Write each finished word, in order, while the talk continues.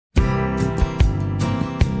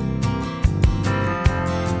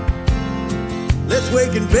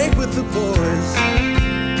wake and bake with the boys.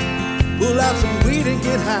 Pull out some weed and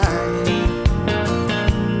get high.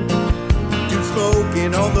 Dude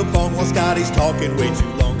smoking on the bong while Scotty's talking way too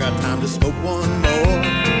long. Got time to smoke one more.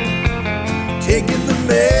 Taking the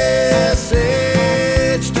message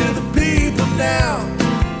to the people now.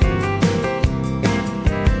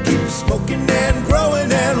 Keep smoking and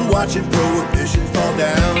growing and watching prohibition fall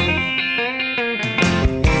down.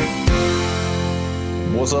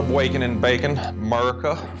 What's up, Waking and Bacon,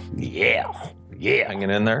 America? Yeah. Hanging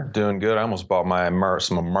in there, doing good. I almost bought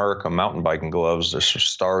some America mountain biking gloves. There's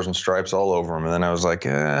stars and stripes all over them. And then I was like,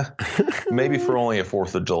 maybe for only a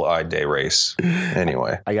 4th of July day race.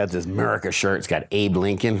 Anyway. I got this America shirt. It's got Abe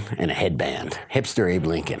Lincoln and a headband. Hipster Abe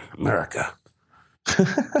Lincoln. America.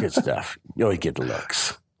 Good stuff. You always get the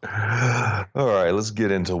looks. All right, let's get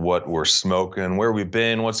into what we're smoking, where we've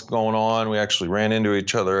been, what's going on. We actually ran into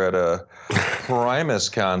each other at a Primus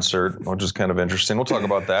concert, which is kind of interesting. We'll talk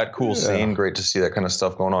about that. Cool scene. Great to see that kind of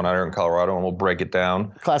stuff going on out here in Colorado, and we'll break it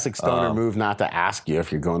down. Classic stoner move not to ask you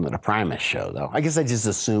if you're going to the Primus show, though. I guess I just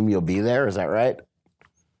assume you'll be there. Is that right?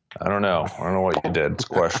 I don't know. I don't know what you did. It's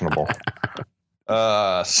questionable.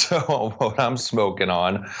 So what I'm smoking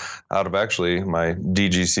on out of actually my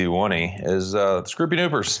DGC 1E is Scroopy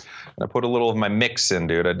Noopers. I put a little of my mix in,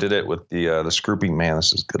 dude. I did it with the Scroopy. Man,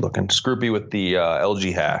 this is good looking. Scroopy with the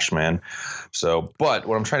LG hash, man. So, but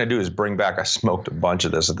what I'm trying to do is bring back, I smoked a bunch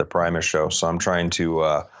of this at the Primus show. So I'm trying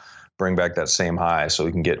to bring back that same high so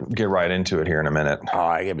we can get right into it here in a minute. Oh,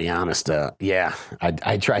 I gotta be honest.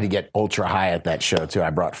 I tried to get ultra high at that show too. I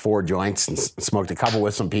brought 4 joints and smoked a couple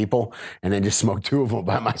with some people, and then just smoked 2 of them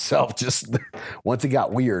by myself. Just once it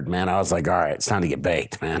got weird, man, I was like, all right, it's time to get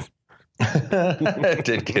baked, man. It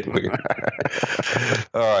did get weird.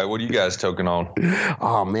 All right, what are you guys toking on?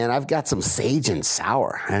 Oh man, I've got some sage and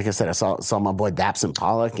sour. Like I said, I saw my boy Dapson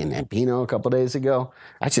Pollock and Pino a couple days ago.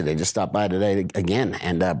 Actually, they just stopped by today again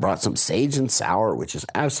and brought some sage and sour, which is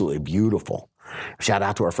absolutely beautiful. Shout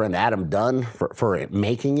out to our friend Adam Dunn for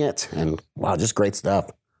making it, and wow, just great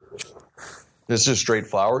stuff. This is straight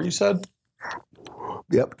flower, you said?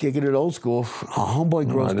 Yep, kicking it old school. Homeboy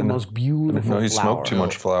grows the most beautiful flower. No, he smoked too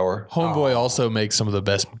much flower. Homeboy also makes some of the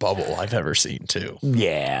best bubble I've ever seen, too.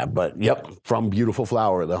 Yeah, but from beautiful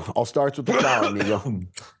flower, though. All starts with the flower, amigo.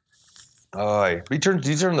 Do you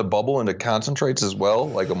turn the bubble into concentrates as well?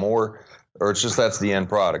 Like a more, or it's just that's the end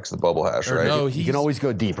products, the bubble hash, right? No, you can always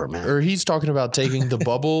go deeper, man. Or he's talking about taking the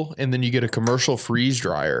bubble and then you get a commercial freeze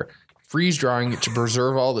dryer. Freeze drying it to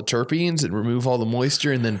preserve all the terpenes and remove all the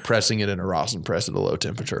moisture, and then pressing it in a rosin press at a low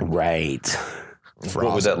temperature. Right.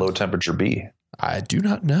 What would that low temperature be? I do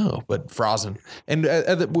not know, but frozen. And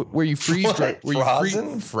where you freeze dry,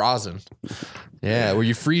 frozen. Yeah, where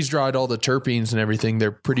you freeze dried all the terpenes and everything,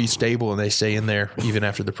 they're pretty stable and they stay in there even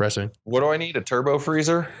after the pressing. What do I need? A turbo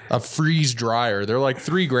freezer? A freeze dryer. They're like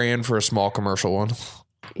 $3,000 for a small commercial one.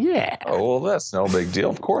 Yeah. Oh, well, that's no big deal.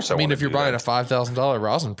 Of course, I mean, if you're buying a $5,000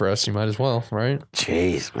 rosin press, you might as well, right?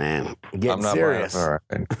 Jeez, man, getting serious. All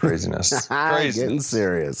right, craziness. Getting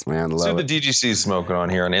serious, man. Love See the DGC smoking on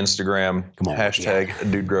here on Instagram. Come on, hashtag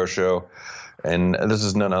Dude Grow Show, and this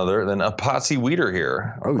is none other than a Potsy Weeder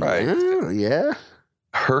here. Oh, right, yeah.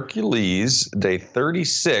 Hercules Day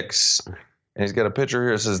 36. And he's got a picture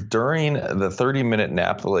here that says, during the 30-minute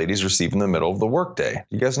nap the ladies receive in the middle of the workday.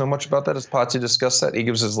 You guys know much about that? Has Potsy discussed that? He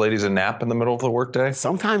gives his ladies a nap in the middle of the workday?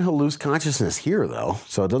 Sometime he'll lose consciousness here, though,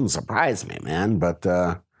 so it doesn't surprise me, man. But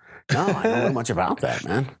no, I don't know much about that,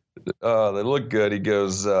 man. They look good. He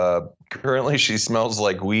goes, currently she smells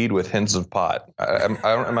like weed with hints of pot.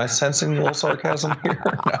 Am I sensing a little sarcasm here?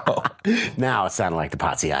 No. Now it sounded like the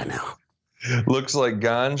Potsy I know. Looks like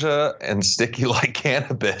ganja and sticky like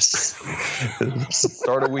cannabis.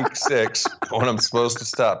 Start of week 6 when I'm supposed to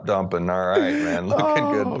stop dumping. All right, man.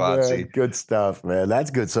 Looking good, Potsy. Good stuff, man. That's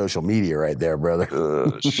good social media right there, brother.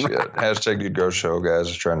 Shit. Hashtag Dude Grow Show, guys.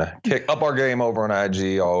 Just trying to kick up our game over on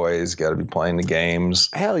IG. Always got to be playing the games.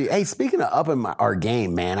 Hell yeah. Hey, speaking of upping our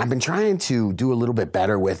game, man, I've been trying to do a little bit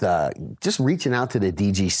better with just reaching out to the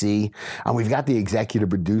DGC. We've got the executive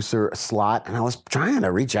producer slot, and I was trying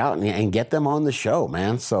to reach out and get them on the show,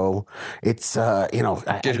 man. So it's,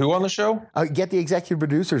 Get who on the show? Get the executive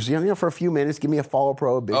producers, for a few minutes, give me a follow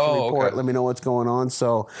prohibition report, okay. Let me know what's going on.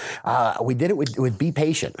 So we did it with Be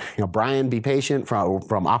Patient. Brian Be Patient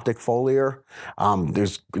from Optic Foliar.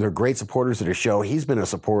 They're great supporters of the show. He's been a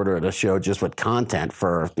supporter of the show just with content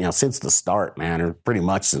for, since the start, man, or pretty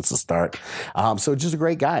much since the start. So just a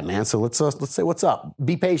great guy, man. So let's say what's up.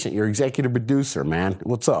 Be Patient, your executive producer, man.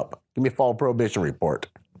 What's up? Give me a follow prohibition report.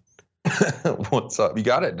 What's up? You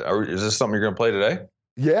got it? Is this something you're going to play today?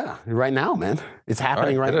 Yeah, right now, man. It's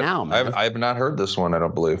happening right now, man. I have not heard this one, I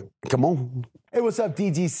don't believe. Come on. Hey, what's up,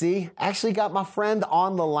 DGC? Actually got my friend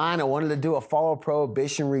on the line. I wanted to do a follow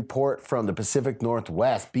prohibition report from the Pacific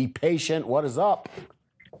Northwest. Be patient. What is up?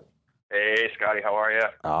 Hey, Scotty, how are you?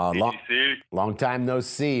 DGC. Long time no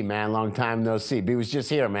see, man. Long time no see. B was just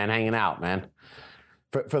here, man, hanging out, man.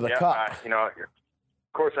 For the cup.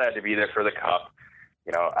 Of course I had to be there for the cup.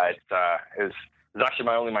 It was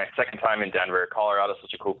actually my second time in Denver. Colorado's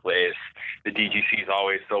such a cool place. The DGC is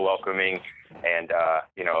always so welcoming, and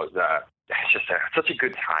it's just such a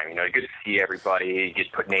good time. Good to see everybody. You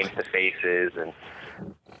just put names to faces, and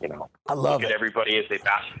I love look at everybody as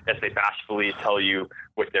they bashfully tell you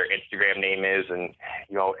what their Instagram name is, and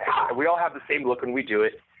we all have the same look when we do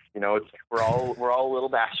it. We're all a little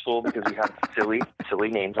bashful because we have silly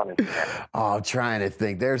names on Instagram. Oh, I'm trying to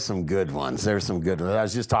think. There's some good ones. I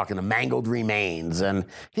was just talking to Mangled Remains, and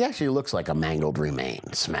he actually looks like a Mangled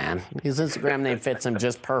Remains, man. His Instagram name fits him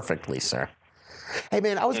just perfectly, sir. Hey,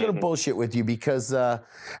 man, I was going to bullshit with you because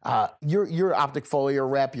you're Optic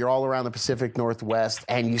Foliar rep. You're all around the Pacific Northwest,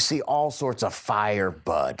 and you see all sorts of fire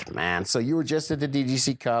bud, man. So you were just at the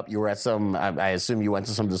DGC Cup. You were at some, I assume you went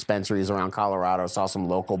to some dispensaries around Colorado, saw some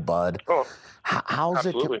local bud. Oh, how's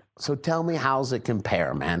absolutely. it? So tell me, how's it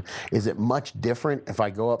compare, man? Is it much different if I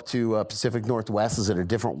go up to Pacific Northwest? Is it a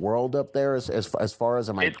different world up there as far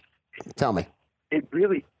as Tell me. It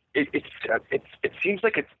really, it seems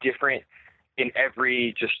like it's different in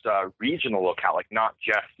every regional locale, like not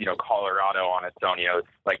just, Colorado on its own,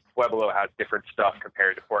 like Pueblo has different stuff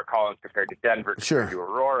compared to Fort Collins, compared to Denver, compared to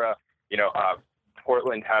Aurora,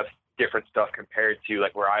 Portland has different stuff compared to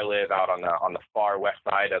like where I live out on the far west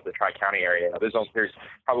side of the Tri-County area. There's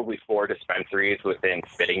probably 4 dispensaries within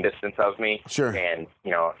spitting distance of me. Sure. And,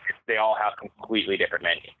 they all have completely different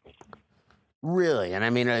menus. Really? And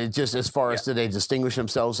I mean, just as far as do they distinguish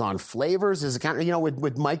themselves on flavors? Is it kind of,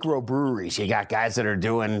 with microbreweries, you got guys that are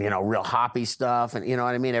doing, real hoppy stuff, and you know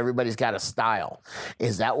what I mean? Everybody's got a style.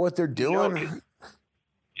 Is that what they're doing?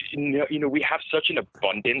 We have such an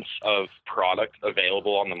abundance of product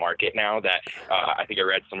available on the market now that I think I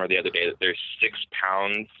read somewhere the other day that there's 6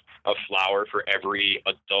 pounds of flower for every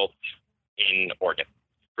adult in Oregon.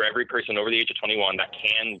 For every person over the age of 21 that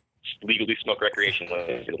can legally smoke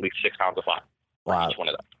recreationally, at least 6 pounds of flower. Wow. Each one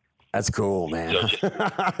of them. That's cool, man. So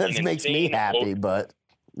that makes me happy, but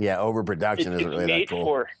yeah, overproduction isn't really that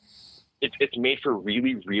cool. It's made for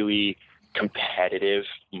really, really competitive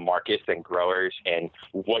markets and growers, and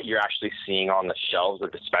what you're actually seeing on the shelves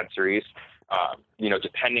of dispensaries,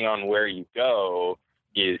 depending on where you go,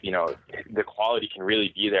 is, the quality can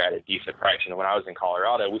really be there at a decent price. When I was in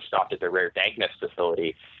Colorado, we stopped at the Rare Dankness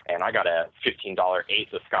facility, and I got a $15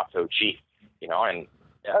 eighth of Scott So Cheap, and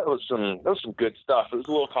that was some good stuff. It was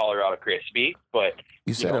a little Colorado crispy, but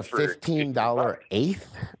you said a $15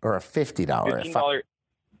 eighth or a $50? $15,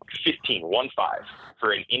 15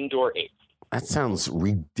 for an indoor eighth. That sounds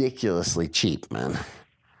ridiculously cheap, man.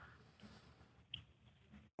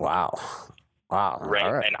 Wow. Right.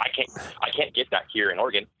 All right. And I can't get that here in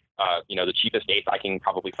Oregon. The cheapest eighth I can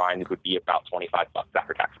probably find would be about $25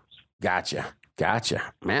 after taxes. Gotcha.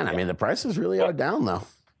 Man, I mean, the prices really are down though.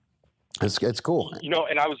 It's cool.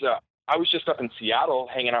 And I was just up in Seattle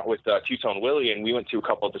hanging out with Two-Tone Willie, and we went to a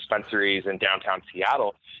couple of dispensaries in downtown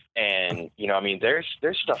Seattle. And,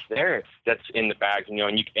 there's stuff there that's in the bags, and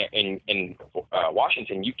you in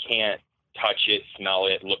Washington, you can't touch it, smell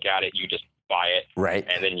it, look at it. You just buy it. Right.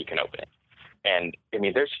 And then you can open it. And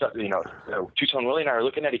there's stuff, Two-Tone Willie and I are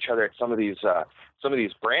looking at each other at some of these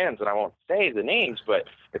brands, and I won't say the names, but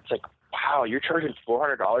it's like, wow, you're charging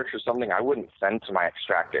 $400 for something I wouldn't send to my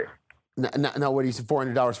extractor. No, what do you say,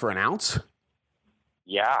 $400 for an ounce?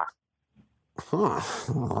 Yeah. Huh.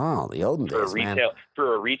 Wow, the olden days, man.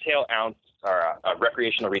 For a retail ounce, or a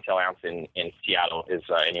recreational retail ounce in Seattle is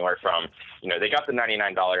anywhere from, they got the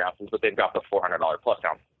 $99 ounces, but they've got the $400 plus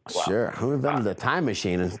ounce. Wow. Sure. Who invented the time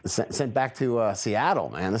machine and sent back to Seattle,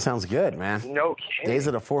 man? That sounds good, man. No kidding. Days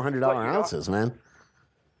of the $400 ounces, man.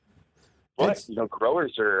 But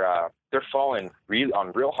growers are they're falling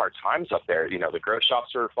on real hard times up there. The grow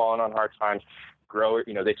shops are falling on hard times.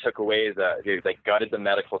 They took away they gutted the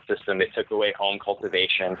medical system. They took away home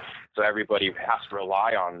cultivation, so everybody has to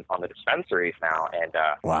rely on the dispensaries now. And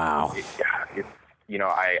wow.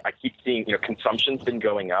 I keep seeing, consumption's been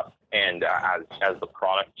going up, and as the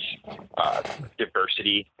product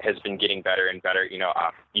diversity has been getting better and better,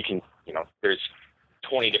 there's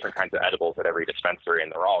 20 different kinds of edibles at every dispensary,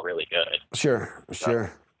 and they're all really good. Sure.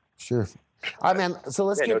 All right, man. So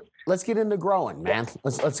let's get into growing, man.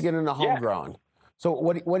 Let's get into home growing. So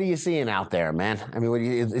what are you seeing out there, man? I mean,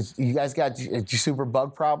 you guys got super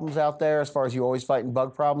bug problems out there as far as you always fighting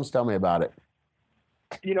bug problems? Tell me about it.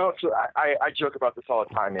 So I joke about this all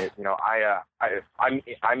the time.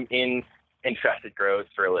 I'm in infested grows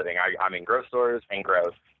for a living. I'm in grow stores and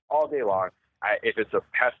grows all day long. If it's a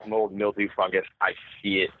pest, mold, mildew, fungus, I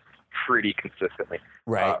see it pretty consistently.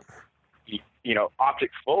 Right.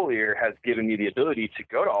 Optic Foliar has given me the ability to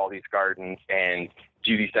go to all these gardens and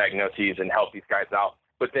do these diagnoses and help these guys out.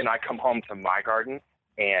 But then I come home to my garden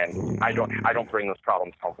and I don't bring those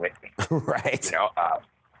problems home with me. Right.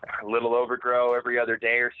 A little overgrow every other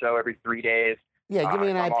day or so, every 3 days. Yeah, give me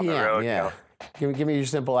an IPM. Road, yeah. Give me your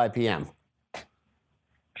simple IPM.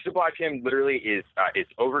 Simple IPM literally is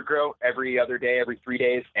overgrow every other day, every 3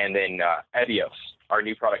 days, and then Evios, our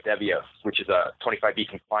new product Evios, which is a 25B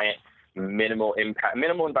compliant, minimal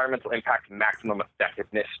environmental impact, maximum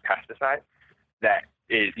effectiveness pesticide that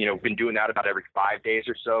is, been doing that about every 5 days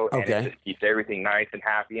or so, and it just keeps everything nice and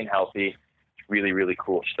happy and healthy. It's really, really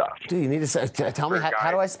cool stuff. Dude, you need to tell me how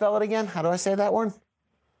do I spell it again? How do I say that one?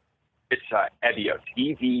 It's Evios,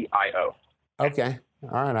 EVIO. Okay.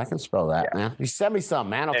 All right, I can spell that, man. You send me some,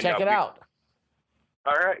 man. I'll check it out.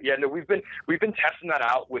 All right. Yeah. No, we've been testing that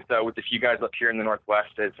out with a few guys up here in the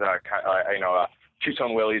Northwest. As Two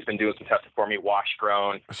Tone Willie's been doing some testing for me. Wash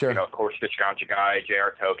Grown. Sure. Of course, Stitch Gouger Guy,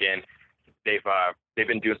 JR Token. They've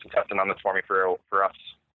been doing some testing on this for me for us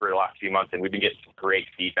for the last few months, and we've been getting some great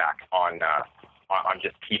feedback on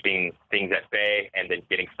just keeping things at bay and then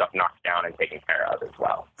getting stuff knocked down and taken care of as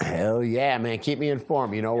well. Hell yeah, man. Keep me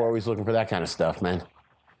informed. We're always looking for that kind of stuff, man.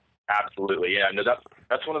 Absolutely. Yeah. No,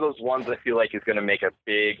 that's one of those ones I feel like is going to make a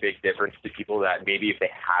big, big difference to people that maybe if they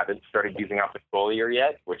haven't started using Optic Foliar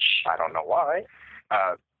yet, which I don't know why,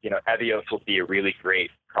 Evios will be a really great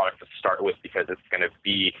product to start with because it's going to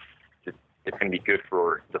be good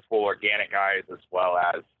for the full organic guys as well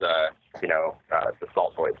as the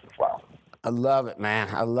saltoids as well. I love it, man.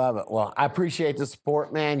 I love it. Well, I appreciate the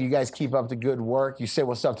support, man. You guys keep up the good work. You say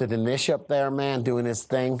what's up to Danish up there, man, doing his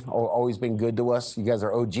thing. Always been good to us. You guys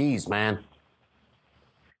are OGs, man.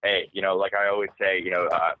 Hey, like I always say,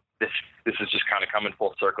 this is just kind of coming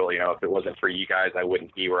full circle. If it wasn't for you guys, I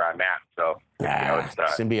wouldn't be where I'm at. So,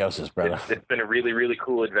 it's symbiosis, brother. It's been a really, really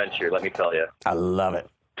cool adventure, let me tell you. I love it.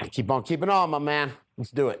 Keep on keeping on, my man. Let's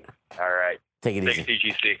do it. All right. Take it easy.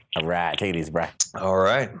 TGC. All right. Take it easy, bro. All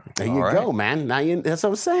right. There you go, man. Now that's what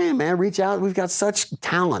I'm saying, man. Reach out. We've got such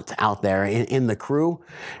talent out there in the crew.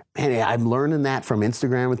 Man, I'm learning that from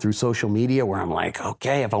Instagram and through social media where I'm like,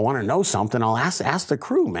 okay, if I want to know something, I'll ask the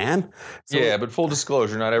crew, man. So, yeah, but full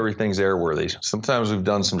disclosure, not everything's airworthy. Sometimes we've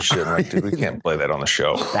done some shit like, dude, we can't play that on the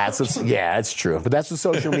show. It's true. But that's what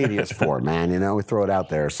social media is for, man. We throw it out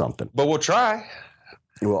there or something. But we'll try.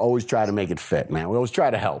 We'll always try to make it fit, man. We always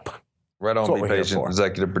try to help. Right on, Be Patient,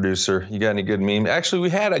 executive producer. You got any good meme?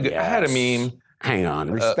 Actually, I had a meme. Hang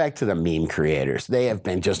on. Respect to the meme creators. They have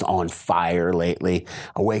been just on fire lately.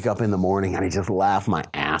 I wake up in the morning and I just laugh my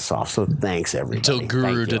ass off. So thanks, everybody. Until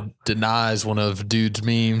Guru denies one of Dude's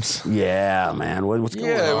memes. Yeah, man. What's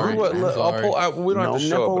going on? We don't have to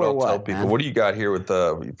show it, but I'll tell people. Man? What do you got here with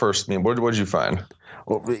the first meme? What did you find?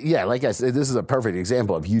 Well, yeah, like I said, this is a perfect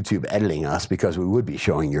example of YouTube editing us because we would be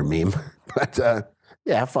showing your meme. But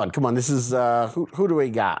yeah, have fun. Come on. This is who do we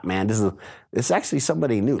got, man? This is actually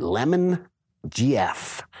somebody new. Lemon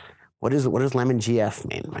GF. What does Lemon GF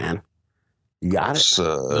mean, man? You got it?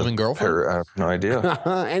 Lemon girlfriend? I have no idea.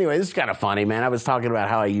 Anyway, this is kind of funny, man. I was talking about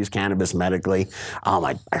how I use cannabis medically.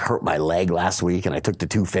 I hurt my leg last week and I took the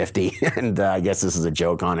 250 and I guess this is a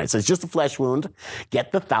joke on it. So it's just a flesh wound.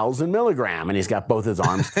 Get the 1,000 milligram. And he's got both his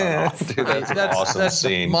arms cut off. Dude, that's awesome. That's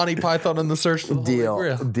scene. Monty Python in the Search for the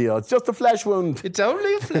Holy Grail. It's just a flesh wound. It's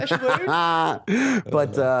only a flesh wound.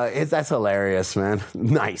 But that's hilarious, man.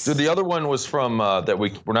 Nice. Dude, the other one was from that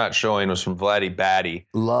we're not showing was from Vladdy Batty.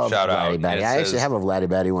 Love Shout Vladdy out. Batty. I actually have a Vladdy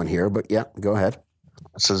Batty one here, but yeah, go ahead.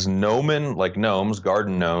 It says Gnomon, like gnomes,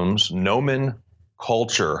 garden gnomes, Gnomon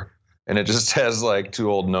culture. And it just has like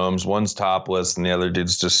two old gnomes. One's topless and the other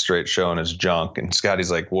dude's just straight showing his junk. And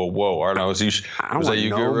Scotty's like, whoa, Arno, was that you,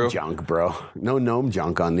 Guru? Junk, bro. No gnome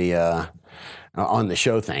junk on the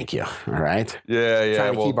show, thank you. All right? Yeah.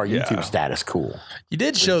 Trying to keep our YouTube status cool. You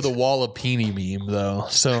did show the Wallapini meme, though.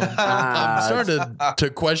 So I'm starting to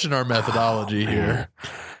question our methodology here.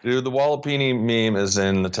 Dude, the Wallapini meme is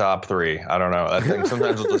in the top 3. I don't know. I think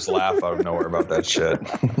sometimes we'll just laugh out of nowhere about that shit.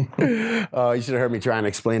 You should have heard me trying to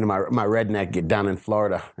explain to my redneck down in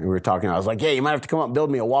Florida. We were talking. I was like, "Yeah, you might have to come up and build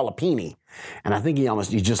me a Wallapini." And I think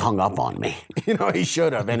he just hung up on me. He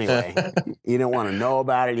should have anyway. He didn't want to know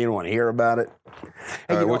about it. He didn't want to hear about it.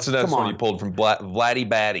 All right, what's the next one you pulled from Vladdy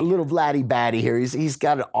Batty? Little Vladdy Batty here. He's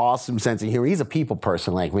got an awesome sense of humor. He's a people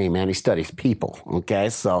person like me, man. He studies people, okay?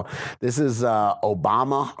 So this is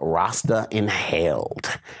Obama Rasta Inhaled.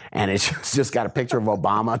 And it's just got a picture of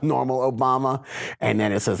Obama, normal Obama, and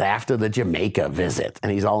then it says after the Jamaica visit.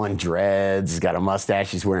 And he's all in dreads. He's got a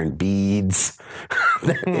mustache. He's wearing beads.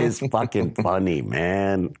 That is fucking funny,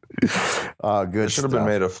 man. Oh, good It should have been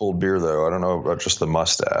made a full beer, though. I don't know about just the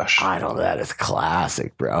mustache. I know, that is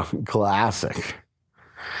classic, bro. Classic.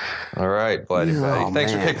 All right, Vladdy Batty.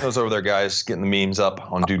 Thanks for kicking those over there, guys. Getting the memes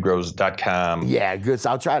up on dudegrows.com. Yeah, good.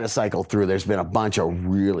 So I'll try to cycle through. There's been a bunch of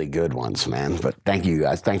really good ones, man. But thank you,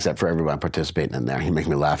 guys. Thanks for everybody participating in there. You make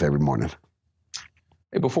me laugh every morning.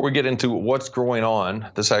 Hey, before we get into what's going on,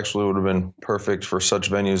 this actually would have been perfect for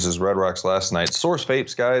such venues as Red Rocks last night. Source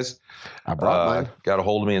Vapes, guys, I brought mine. Got a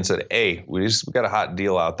hold of me and said, hey, we got a hot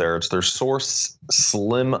deal out there. It's their Source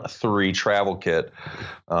Slim 3 travel kit.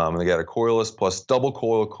 They got a coilless plus double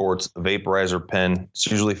coil quartz vaporizer pen. It's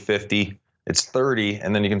usually $50. It's $30,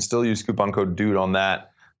 and then you can still use coupon code DUDE on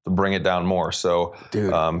that to bring it down more. So,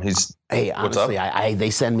 dude, Hey, honestly, they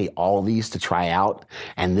send me all these to try out,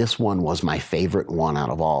 and this one was my favorite one out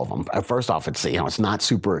of all of them. First off, it's not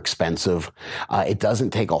super expensive. It doesn't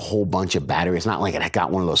take a whole bunch of battery. It's not like it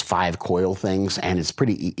got one of those 5 coil things, and it's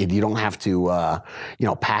pretty. You don't have to,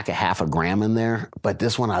 pack a half a gram in there. But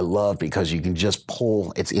this one I love because you can just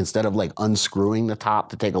pull. It's instead of like unscrewing the top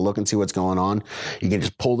to take a look and see what's going on, you can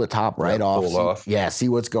just pull the top right off. Pull off. Yeah, see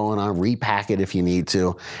what's going on. Repack it if you need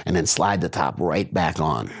to, and then slide the top right back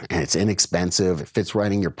on. And it's inexpensive. It fits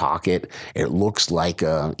right in your pocket. It looks like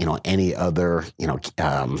any other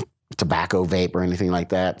tobacco vape or anything like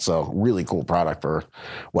that. So really cool product for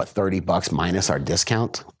 $30 minus our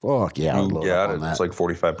discount. Fuck yeah, it's like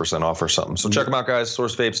 45% off or something. So check them out, guys.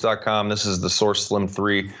 SourceVapes.com. This is the Source Slim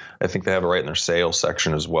 3. I think they have it right in their sales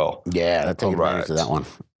section as well. Yeah, I'll take advantage of that one.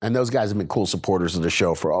 And those guys have been cool supporters of the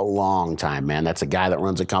show for a long time, man. That's a guy that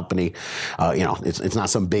runs a company. It's not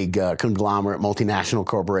some big conglomerate multinational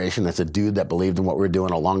corporation. That's a dude that believed in what we were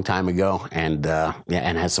doing a long time ago and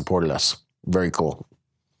has supported us. Very cool.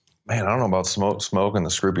 Man, I don't know about smoking the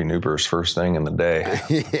Scroopy Noopers first thing in the day.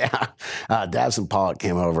 Yeah. Dabson Pollock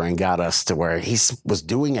came over and got us to where he was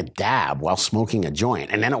doing a dab while smoking a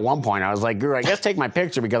joint. And then at one point I was like, Guru, I guess take my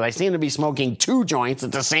picture because I seem to be smoking 2 joints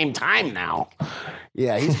at the same time now.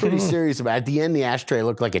 Yeah, he's pretty serious about it. At the end, the ashtray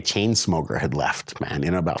looked like a chain smoker had left, man.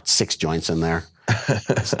 About 6 joints in there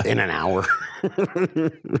in an hour.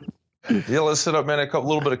 Yeah, let's set up, man. A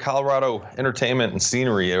little bit of Colorado entertainment and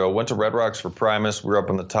scenery. I went to Red Rocks for Primus. We were up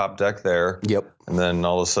on the top deck there. Yep. And then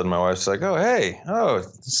all of a sudden my wife's like,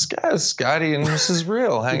 this guy's Scotty and Mrs.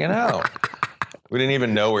 Real hanging out. We didn't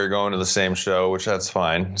even know we were going to the same show, which that's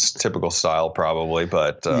fine. It's typical style probably,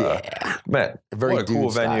 but man, what a cool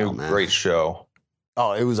venue, man. Great show.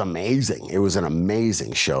 Oh, it was amazing. It was an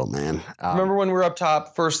amazing show, man. Remember when we were up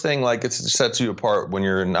top, first thing, like it sets you apart when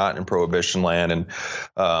you're not in Prohibition land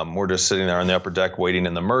and we're just sitting there on the upper deck waiting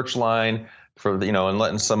in the merch line for, and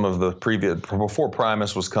letting some of the before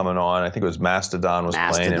Primus was coming on. I think it was Mastodon was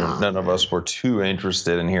playing and none of us were too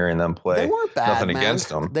interested in hearing them play. They weren't bad, Nothing against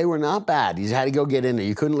them. They were not bad. You had to go get in there.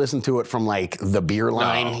 You couldn't listen to it from like the beer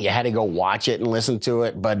line. No. You had to go watch it and listen to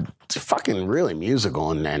it, but it's fucking really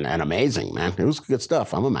musical and amazing, man. It was good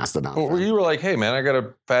stuff. I'm a Mastodon fan. You were like, hey, man, I got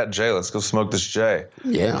a fat J. Let's go smoke this J.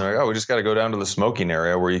 Yeah. And they're like, we just got to go down to the smoking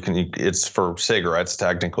area where it's for cigarettes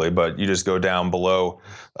technically, but you just go down below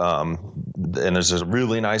and there's this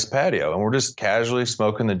really nice patio. And we're just casually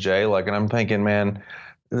smoking the J. And I'm thinking, man,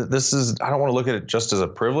 I don't want to look at it just as a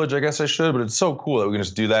privilege. I guess I should, but it's so cool that we can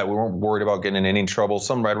just do that. We weren't worried about getting in any trouble.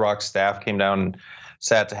 Some Red Rock staff came down and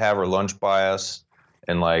sat to have her lunch by us.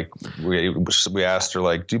 And we asked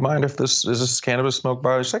her, do you mind if is this cannabis smoke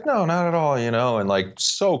by? She's like, no, not at all, and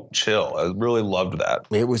so chill. I really loved that.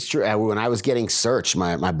 It was true. When I was getting searched,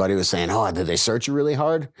 my buddy was saying, oh, did they search you really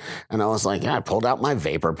hard? And I was like, yeah, I pulled out my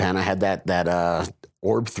vapor pen. I had that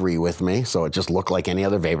Orb 3 with me, so it just looked like any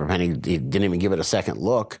other vapor pen. He didn't even give it a second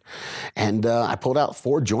look. And I pulled out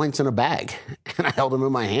 4 joints in a bag, and I held them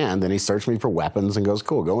in my hand, and he searched me for weapons and goes,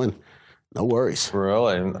 cool, go in. No worries.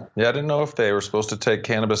 Really? Yeah, I didn't know if they were supposed to take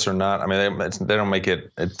cannabis or not. I mean, they don't make it.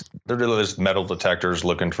 They're just metal detectors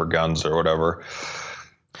looking for guns or whatever.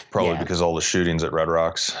 Probably because all the shootings at Red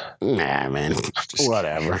Rocks. Nah, man.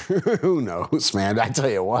 Whatever. Who knows, man? I tell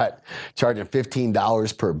you what, charging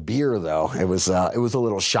 $15 per beer though, it was a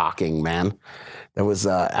little shocking, man. There was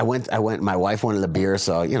I went. My wife wanted a beer,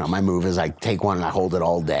 so my move is I take one and I hold it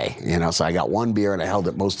all day. So I got one beer and I held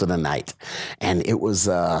it most of the night, and it was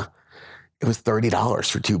 $30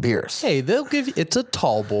 for 2 beers. Hey, they'll give you. It's a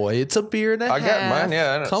tall boy. It's a beer and a half. I got mine.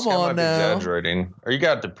 Yeah, Come Scott on might be now. exaggerating. Or you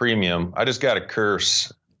got the premium. I just got a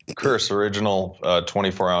Curse original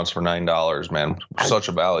 24-ounce for $9. Man, such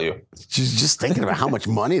a value. Just thinking about how much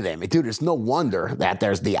money they make, dude. It's no wonder that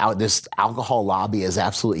this alcohol lobby is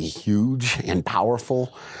absolutely huge and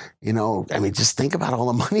powerful. Just think about all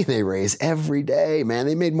the money they raise every day, man.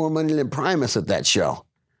 They made more money than Primus at that show.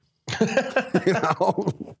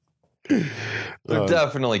 They're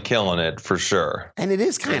definitely killing it for sure. And it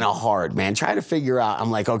is kind of hard, man. Try to figure out.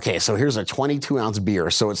 I'm like, okay, so here's a 22-ounce beer.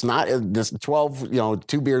 So it's not this 12,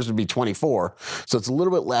 2 beers would be 24. So it's a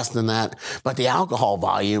little bit less than that. But the alcohol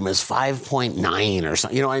volume is 5.9 or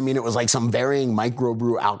something. It was like some varying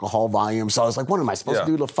microbrew alcohol volume. So I was like, what am I supposed to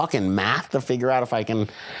do the fucking math to figure out if I can,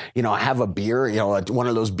 have a beer, one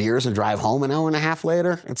of those beers and drive home an hour and a half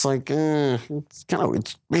later? It's like, man,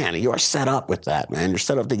 you are set up with that, man. You're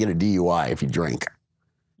set up to get a DUI if you drink.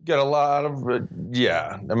 Get a lot of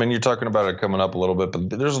yeah. You're talking about it coming up a little bit,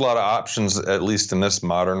 but there's a lot of options, at least in this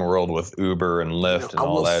modern world, with Uber and Lyft and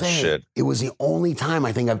all that shit. It was the only time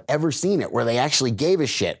I think I've ever seen it where they actually gave a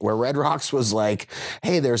shit, where Red Rocks was like,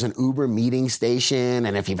 hey, there's an Uber meeting station,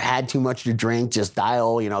 and if you've had too much to drink, just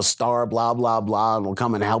dial, star blah, blah, blah, and we'll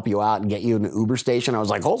come and help you out and get you in an Uber station. I was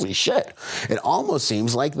like, holy shit. It almost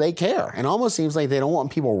seems like they care. It almost seems like they don't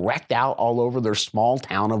want people wrecked out all over their small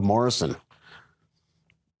town of Morrison.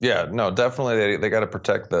 Yeah, no, definitely they got to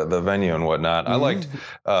protect the venue and whatnot. I liked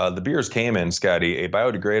the beers came in, Scotty, a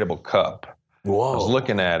biodegradable cup. Whoa. I was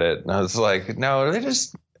looking at it and I was like, no,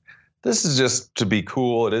 this is just to be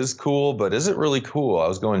cool. It is cool, but is it really cool? I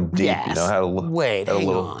was going deep, yes. Wait, hang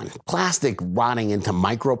on. Plastic rotting into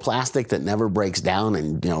microplastic that never breaks down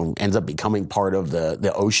and, ends up becoming part of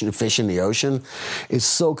the ocean, fish in the ocean is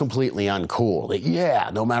so completely uncool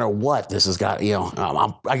that, no matter what, this has got,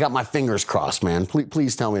 I got my fingers crossed, man.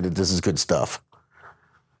 Please tell me that this is good stuff.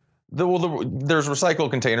 There's recycled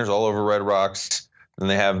containers all over Red Rocks. And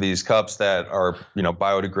they have these cups that are,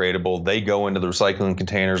 biodegradable. They go into the recycling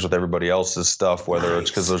containers with everybody else's stuff, whether it's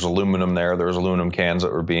because there's aluminum there. There's aluminum cans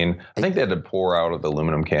that were I think they had to pour out of the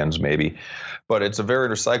aluminum cans maybe. But it's a very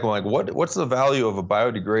recycling. Like, what's the value of a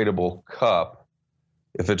biodegradable cup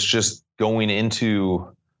if it's just going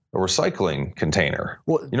into a recycling container?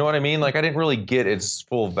 Well, you know what I mean? Like, I didn't really get its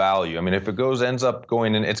full value. If it ends up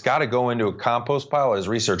going in, it's got to go into a compost pile. I was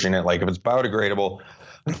researching it. Like, if it's biodegradable,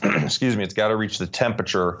 excuse me, it's got to reach the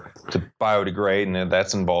temperature to biodegrade, and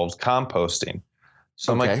that involves composting.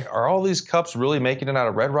 So I'm like, are all these cups really making it out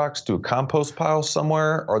of Red Rocks to a compost pile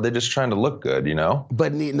somewhere? Or are they just trying to look good,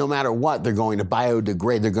 But no matter what, they're going to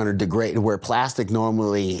biodegrade. They're going to degrade where plastic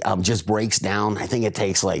normally just breaks down. I think it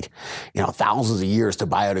takes thousands of years to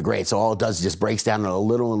biodegrade. So all it does is just breaks down into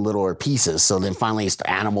little and littler pieces. So then finally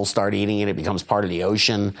animals start eating it. It becomes part of the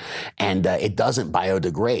ocean, and it doesn't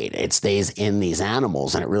biodegrade. It stays in these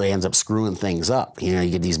animals, and it really ends up screwing things up. You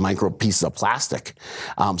get these micro pieces of plastic.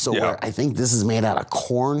 Where I think this is made out of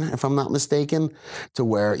corn, if I'm not mistaken, to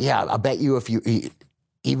where, I bet you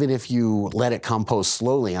even if you let it compost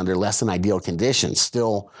slowly under less than ideal conditions,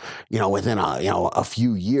 still, within a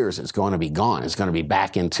few years, it's going to be gone. It's going to be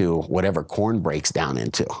back into whatever corn breaks down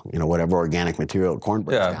into, whatever organic material corn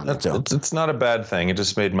breaks down into. It's not a bad thing. It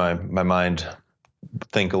just made my mind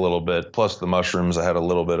think a little bit. Plus the mushrooms I had a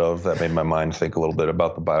little bit of that made my mind think a little bit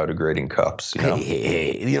about the biodegrading cups.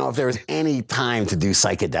 Hey, if there was any time to do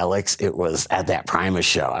psychedelics, it was at that Primus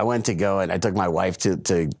show. I went to go and I took my wife to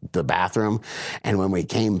the bathroom, and when we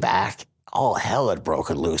came back, all hell had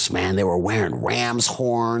broken loose, man. They were wearing ram's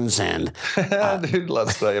horns and dude,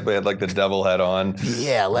 Les had like the devil head on.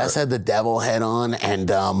 Yeah, Les had the devil head on, and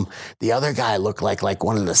the other guy looked like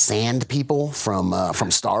one of the sand people from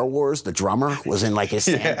Star Wars. The drummer was in like his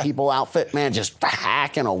sand people outfit, man, just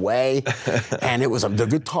hacking away. And it was the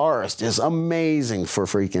guitarist is amazing for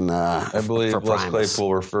freaking. I believe Les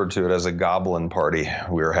Claypool referred to it as a goblin party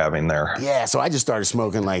we were having there. Yeah, so I just started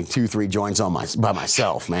smoking like 2-3 joints by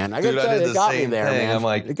myself, man. I did it got me there, thing. man. I'm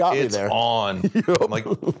like, it got it's me there. On. I'm like,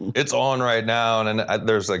 it's on right now. And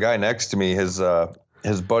there's a guy next to me.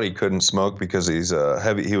 His buddy couldn't smoke because he's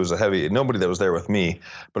heavy. He was a heavy. Nobody that was there with me,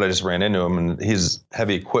 but I just ran into him, and he's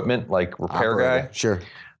heavy equipment, like repair Operator. guy. Sure.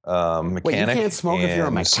 Mechanic. Wait, you can't smoke if you're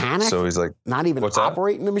a mechanic? So he's like, not even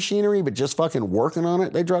operating the machinery, but just fucking working on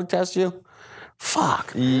it. They drug test you.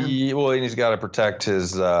 Fuck. Well, and he's got to protect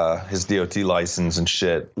his DOT license and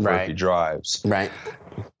shit if he drives. Right.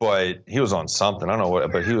 but he was on something. I don't know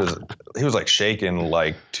what, but he was like shaking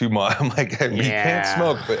like too much. I'm like, you can't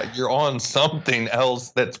smoke, but you're on something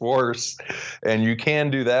else that's worse. And you can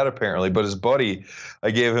do that apparently. But his buddy,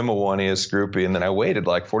 I gave him a 1E, a Scroopy, and then I waited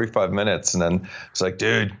like 45 minutes. And then it's like,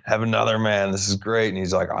 dude, have another, man. This is great. And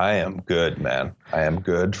he's like, I am good, man. I am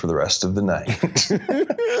good for the rest of the night.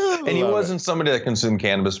 And he wasn't somebody that consumed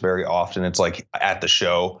cannabis very often. It's like at the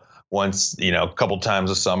show once, a couple times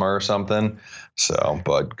a summer or something. So,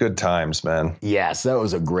 but good times, man. Yes, that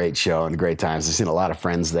was a great show and great times. I've seen a lot of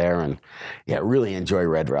friends there, and really enjoy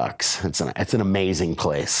Red Rocks. It's an amazing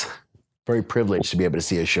place. Very privileged to be able to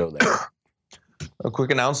see a show there. A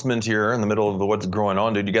quick announcement here in the middle of what's going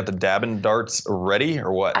on, dude. You got the Dabbin' Darts ready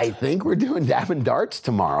or what? I think we're doing Dabbin' Darts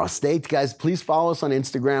tomorrow. Guys, please follow us on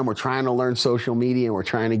Instagram. We're trying to learn social media, and we're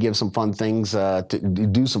trying to give some fun things, to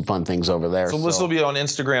do some fun things over there. So this will be on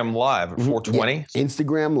Instagram Live at 4:20? Yeah,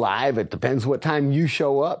 Instagram Live. It depends what time you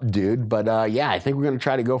show up, dude. But I think we're going to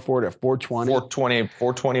try to go for it at 4:20.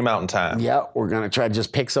 4:20 Mountain Time. Yeah, we're going to try to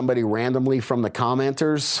just pick somebody randomly from the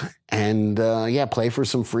commenters and, play for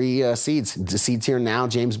some free seeds. The seeds here now,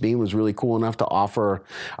 James Bean was really cool enough to offer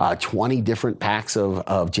 20 different packs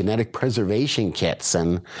of genetic preservation kits.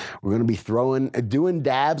 And we're going to be doing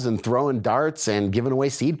dabs and throwing darts and giving away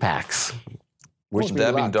seed packs. Well,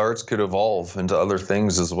 dabbing darts could evolve into other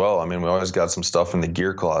things as well. I mean, we always got some stuff in the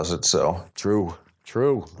gear closet, so. True.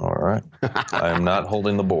 All right. I am not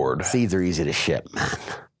holding the board. Seeds are easy to ship, man.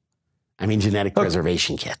 I mean, genetic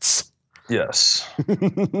preservation kits. Yes.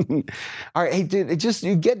 All right, hey, dude,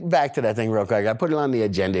 you get back to that thing real quick. I put it on the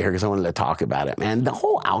agenda here because I wanted to talk about it, man. The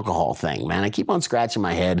whole alcohol thing, man. I keep on scratching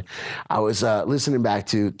my head. I was listening back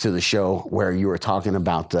to the show where you were talking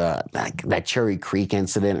about that Cherry Creek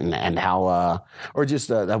incident and how, what is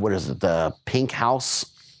it, the Pink House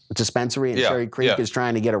dispensary in Cherry Creek is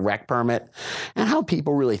trying to get a rec permit, and how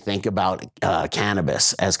people really think about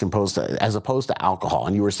cannabis as opposed to alcohol.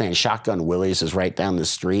 And you were saying Shotgun Willie's is right down the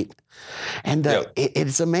street. And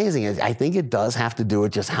it's amazing. I think it does have to do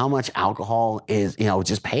with just how much alcohol is,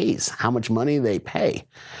 just pays, how much money they pay.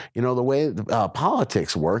 The way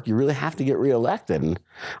politics work, you really have to get reelected. And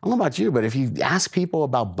I don't know about you, but if you ask people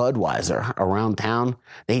about Budweiser around town,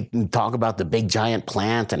 they talk about the big giant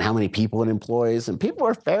plant and how many people it employs. And people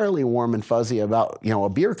are fairly warm and fuzzy about, a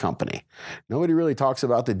beer company. Nobody really talks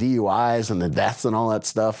about the DUIs and the deaths and all that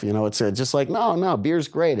stuff. It's just like, no, beer's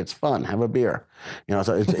great. It's fun. Have a beer.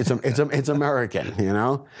 So it's American,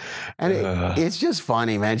 and it's just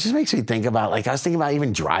funny, man. It just makes me think about, I was thinking about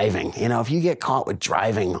even driving. If you get caught with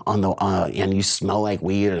driving on and you smell like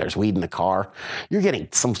weed or there's weed in the car, you're getting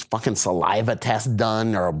some fucking saliva test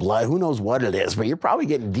done or a blood, who knows what it is, but you're probably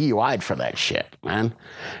getting DUI'd for that shit, man.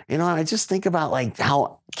 I just think about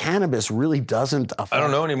how cannabis really doesn't affect. I don't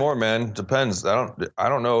know anymore, man. Depends. I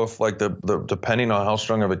don't know if the depending on how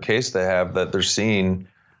strong of a case they have, that they're seeing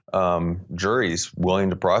juries willing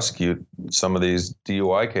to prosecute some of these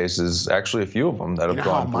DUI cases. Actually, a few of them that have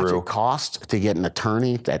gone through. How much it costs to get an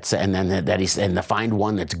attorney and to find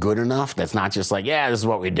one that's good enough. That's not just like, this is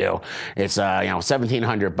what we do. It's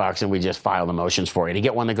 $1,700 and we just file the motions for you. To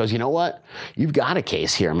get one that goes, you know what? You've got a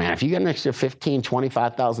case here, man. If you get an extra $15,000,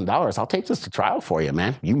 $25,000, I'll take this to trial for you,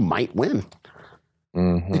 man. You might win.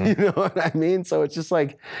 Mm-hmm. You know what I mean? So it's just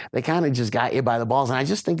like they kind of just got you by the balls. And I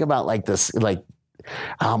just think about this,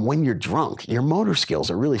 when you're drunk, your motor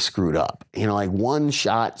skills are really screwed up. One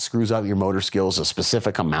shot screws up your motor skills a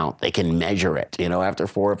specific amount. They can measure it. After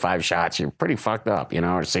 4 or 5 shots, you're pretty fucked up,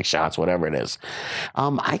 or 6 shots, whatever it is.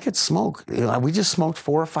 I could smoke. We just smoked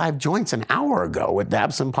 4 or 5 joints an hour ago with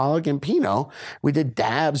Dabson, Pollock, and Pino. We did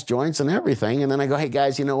dabs, joints, and everything. And then I go, hey,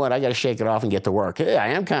 guys, you know what? I got to shake it off and get to work. Hey, I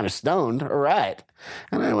am kind of stoned. All right.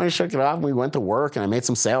 And then when I shook it off, we went to work, and I made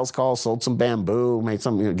some sales calls, sold some bamboo,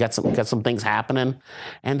 got some things happening.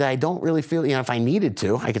 And I don't really feel, if I needed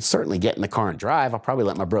to, I could certainly get in the car and drive. I'll probably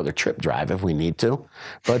let my brother Trip drive if we need to.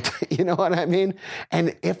 But you know what I mean?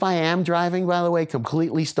 And if I am driving, by the way,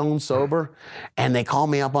 completely stone sober, and they call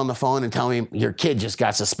me up on the phone and tell me your kid just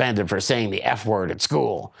got suspended for saying the F word at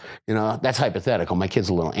school, that's hypothetical. My kid's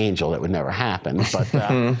a little angel. That would never happen. But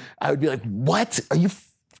I would be like, what? Are you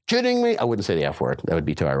kidding me? I wouldn't say the F word. That would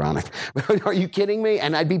be too ironic. Are you kidding me?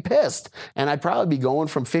 And I'd be pissed. And I'd probably be going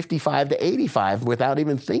from 55 to 85 without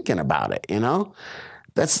even thinking about it,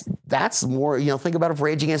 That's more, think about if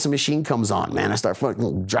Rage Against the Machine comes on, man. I start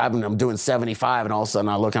fucking driving, I'm doing 75, and all of a sudden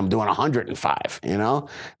I'm doing 105,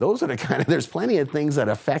 Those are the kind of, there's plenty of things that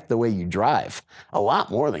affect the way you drive. A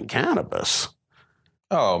lot more than cannabis.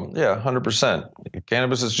 Oh, yeah, 100%.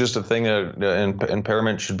 Cannabis is just a thing that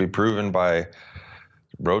impairment should be proven by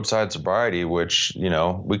roadside sobriety, which, you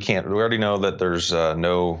know, we already know that there's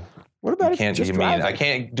no. What about I can't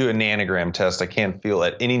do a nanogram test. I can't feel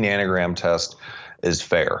that any nanogram test is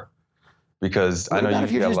fair because I know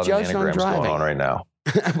you've got a lot of nanograms going on right now.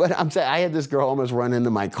 But I'm saying I had this girl almost run into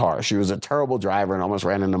my car. She was a terrible driver and almost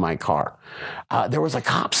ran into my car. There was a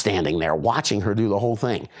cop standing there watching her do the whole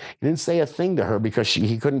thing. He didn't say a thing to her because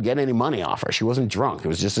he couldn't get any money off her. She wasn't drunk. It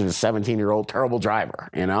was just a 17-year-old terrible driver.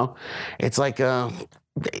 You know, it's like, I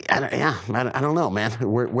don't know, man.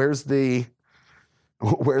 Where's the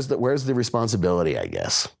responsibility? I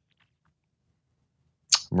guess.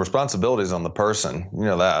 Responsibility is on the person. You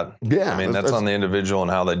know that. Yeah. I mean, that's on the individual and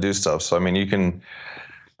how they do stuff. So, I mean, you can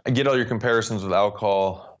get all your comparisons with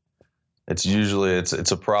alcohol. It's usually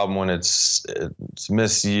it's a problem when it's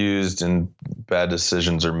misused and bad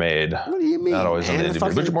decisions are made. What do you mean? Not always on the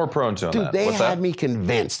individual, but you're more prone to that. They had me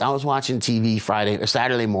convinced. I was watching TV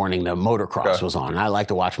Saturday morning. The motocross was on. I like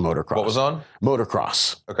to watch motocross. What was on?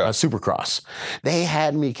 Motocross. Okay. Supercross. They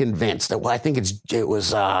had me convinced that. Well, I think it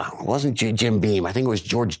wasn't Jim Beam. I think it was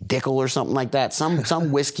George Dickel or something like that.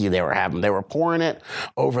 Some whiskey they were having. They were pouring it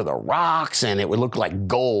over the rocks, and it would look like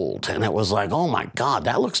gold. And it was like, oh my God,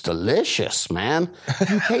 that looks delicious. Man,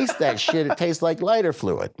 if you taste that shit, it tastes like lighter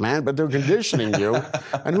fluid, man. But they're conditioning you.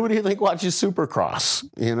 And who do you think watches Supercross?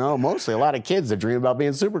 You know, mostly a lot of kids that dream about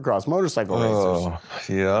being Supercross motorcycle racers. Oh,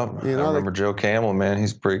 yeah. You know, I remember Joe Camel, man.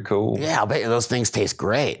 He's pretty cool. Yeah, I bet you those things taste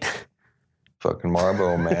great. Fucking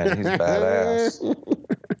Marlboro, man. He's badass.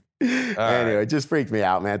 Anyway, it just freaked me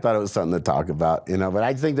out, man. I thought it was something to talk about, you know. But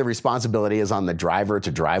I think the responsibility is on the driver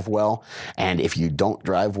to drive well. And if you don't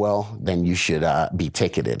drive well, then you should be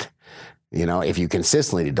ticketed. You know, if you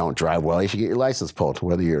consistently don't drive well, you should get your license pulled,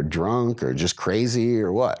 whether you're drunk or just crazy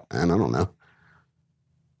or what. And I don't know.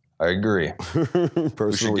 I agree.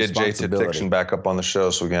 We should get Jay Tipton back up on the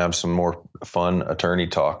show so we can have some more fun attorney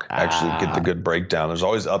talk. Actually get the good breakdown. There's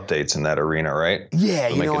always updates in that arena, right? Yeah,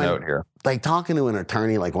 so make a note here. Like talking to an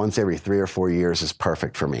attorney like once every 3 or 4 years is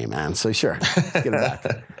perfect for me, man. So sure, let's get it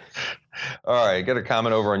back. All right, got a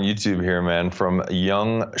comment over on YouTube here, man, from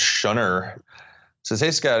Young Shunner. It says,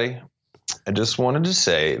 hey, Scotty, I just wanted to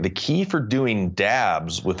say the key for doing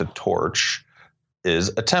dabs with a torch is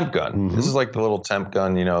a temp gun. Mm-hmm. This is like the little temp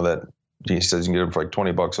gun, you know, that he says you can get them for like $20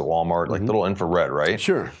 at Walmart, like little infrared, right?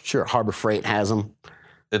 Sure. Harbor Freight has them.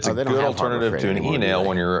 It's a good alternative to an e-nail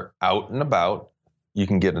when you're out and about. You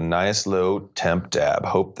can get a nice low temp dab.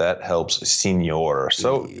 Hope that helps, senor.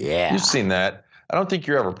 So yeah, you've seen that. I don't think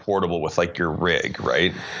you're ever portable with like your rig,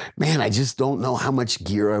 right? Man, I just don't know how much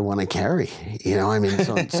gear I want to carry. You know, I mean,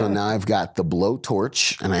 so now I've got the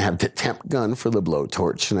blowtorch and I have the temp gun for the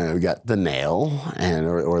blowtorch and I've got the nail and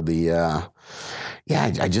or the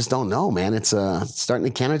I just don't know, man. It's starting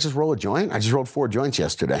to. Can I just roll a joint? I just rolled 4 joints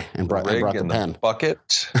yesterday and brought the pen.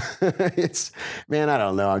 Bucket. Man, I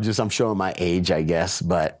don't know. I'm showing my age, I guess,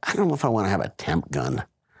 but I don't know if I want to have a temp gun.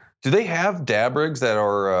 Do they have dab rigs that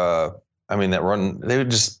are? That run,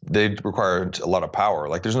 they require a lot of power.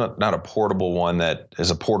 Like there's not a portable one that is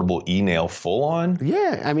a portable e-nail full on.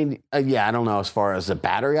 Yeah. I mean, I don't know as far as a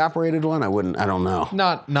battery operated one. I don't know.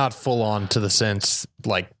 Not full on to the sense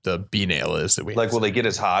like the B-nail is that we like, will they get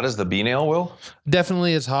as hot as the B-nail will?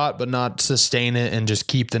 Definitely as hot, but not sustain it and just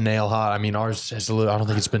keep the nail hot. I mean, ours has I don't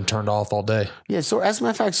think it's been turned off all day. Yeah. So as a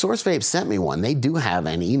matter of fact, Source Vape sent me one. They do have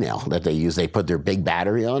an e-nail that they use. They put their big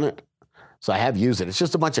battery on it. So I have used it. It's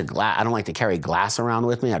just a bunch of glass. I don't like to carry glass around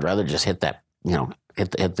with me. I'd rather just hit that,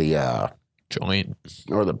 hit the joint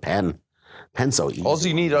or the pen. Pen's so easy. All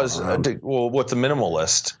you need is what's a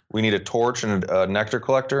minimalist? We need a torch and a nectar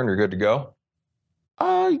collector, and you're good to go.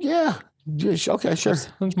 Yeah. Okay, sure.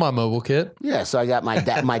 That's my mobile kit. Yeah. So I got my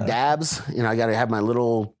my dabs. I got to have my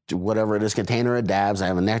little whatever it is container of dabs. I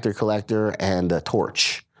have a nectar collector and a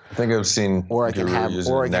torch. I think I've seen. Or I can have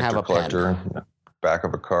a collector. Pen. Back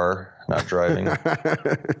of a car, not driving.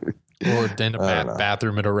 Or in a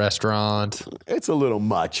bathroom at a restaurant. It's a little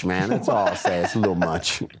much, man. That's all I'll say. It's a little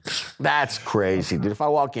much. That's crazy, dude. If I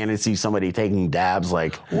walk in and see somebody taking dabs,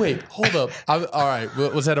 like... Wait, hold up. All right.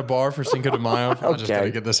 Was that a bar for Cinco de Mayo? I just got to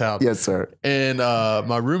get this out. Yes, sir. And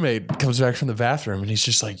my roommate comes back from the bathroom, and he's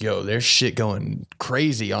just like, yo, there's shit going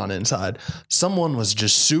crazy on inside. Someone was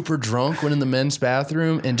just super drunk, went in the men's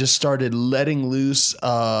bathroom, and just started letting loose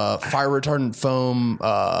fire retardant foam...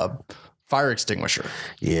 fire extinguisher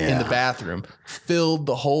in the bathroom, filled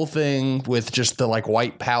the whole thing with just the like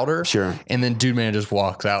white powder. Sure. And then dude man just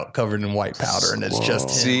walks out covered in white powder and it's just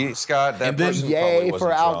him. See, Scott, that person yay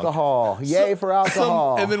for alcohol. Yay for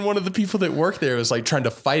alcohol. And then one of the people that worked there was like trying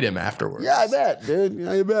to fight him afterwards. Yeah, I bet, dude.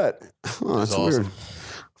 Yeah, I bet. Oh, that's awesome. Weird.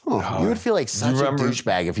 Oh, you would feel like such a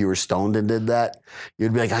douchebag if you were stoned and did that.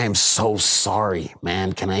 You'd be like, I am so sorry,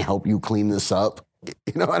 man. Can I help you clean this up?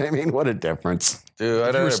 You know what I mean? What a difference. Dude,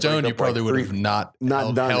 if you were stoned, you probably would have not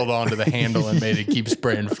held on to the handle and made it keep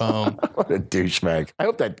spraying foam. What a douchebag. I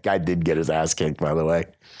hope that guy did get his ass kicked, by the way.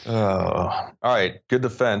 All right. Good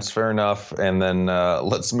defense. Fair enough. And then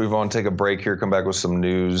let's move on, take a break here, come back with some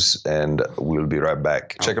news, and we'll be right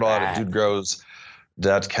back. Check it all out at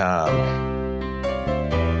dudegrows.com.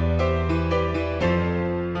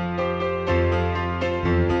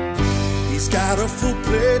 He's got a full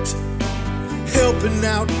plate, helping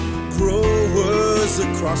out growers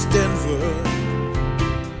across Denver.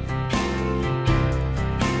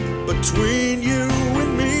 Between you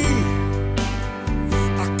and me,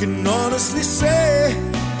 I can honestly say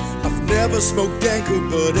I've never smoked Danker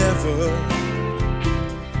but ever.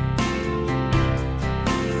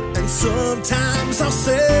 And sometimes I'll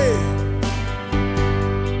say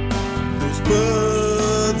those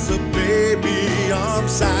buds are baby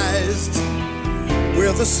arm-sized,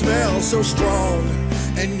 with a smell so strong,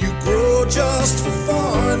 and you grow just for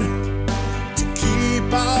fun, to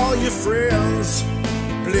keep all your friends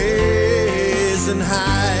blazing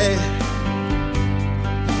high.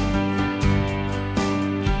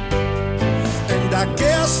 And I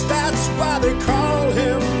guess that's why they call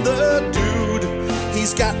him the dude.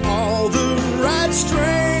 He's got all the right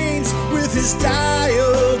strains with his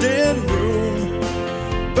dialed-in room,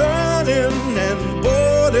 burning and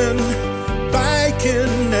boarding,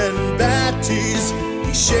 biking and batties.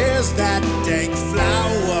 He shares that dank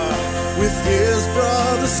flower with his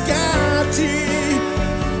brother Scotty.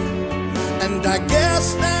 And I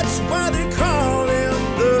guess that's why they call him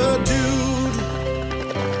the dude.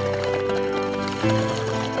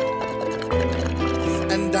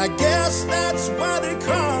 And I guess that's why they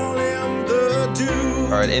call him the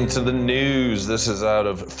dude. All right, into the news. This is out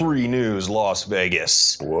of 3 News Las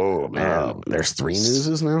Vegas. Whoa, man. There's 3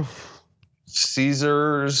 newses now?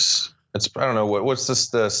 Caesars. I don't know what's this,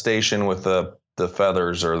 the station with the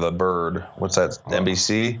feathers or the bird? What's that?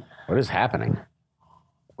 NBC? What is happening?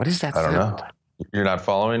 What is that? I don't know. You're not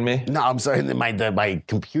following me? No, I'm sorry. My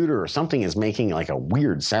computer or something is making like a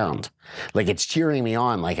weird sound, like it's cheering me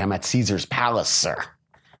on, like I'm at Caesar's Palace, sir.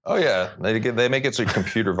 Oh yeah, they make it so your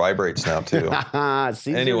computer vibrates now too.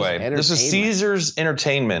 Anyway, this is Caesar's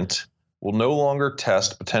Entertainment will no longer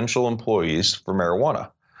test potential employees for marijuana.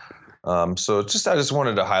 So I just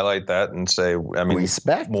wanted to highlight that and say, I mean,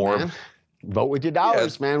 respect, more. Man. Vote with your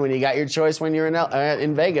dollars, man. When you got your choice, when you're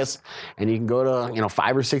in Vegas, and you can go to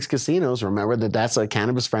 5 or 6 casinos, remember that's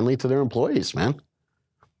cannabis friendly to their employees, man.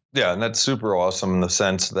 Yeah, and that's super awesome in the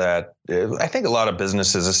sense that I think a lot of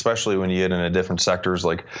businesses, especially when you get into different sectors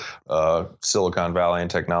like Silicon Valley and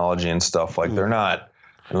technology and stuff, like I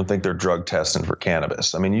don't think they're drug testing for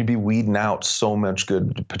cannabis. I mean, you'd be weeding out so much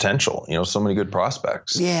good potential, so many good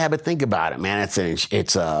prospects. Yeah, but think about it, man. It's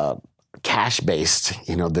a cash-based,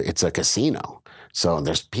 it's a casino. So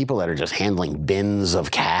there's people that are just handling bins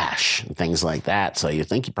of cash and things like that. So you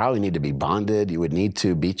think you probably need to be bonded. You would need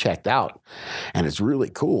to be checked out. And it's really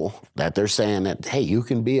cool that they're saying that, hey, you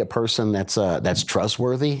can be a person that's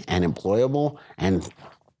trustworthy and employable and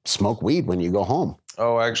smoke weed when you go home.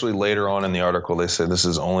 Oh, actually, later on in the article, they say this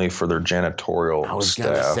is only for their janitorial staff. I was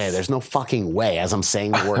going to say, there's no fucking way, as I'm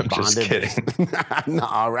saying the word bonded. Just kidding. No,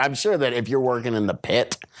 I'm sure that if you're working in the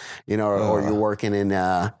pit, or you're working in,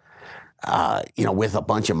 with a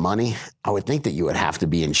bunch of money, I would think that you would have to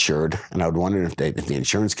be insured. And I would wonder if the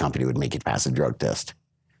insurance company would make you pass a drug test.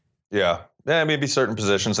 Yeah. Yeah, maybe certain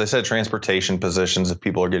positions. They said transportation positions, if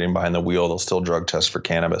people are getting behind the wheel, they'll still drug test for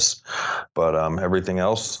cannabis. But everything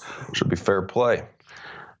else should be fair play.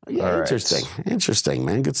 Yeah, interesting. Interesting,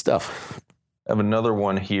 man. Good stuff. I have another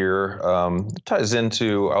one here. Ties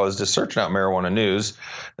into, I was just searching out marijuana news,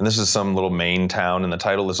 and this is some little Maine town, and the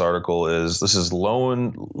title of this article is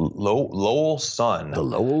Lowell Sun. The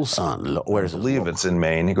Lowell Sun. I believe it's in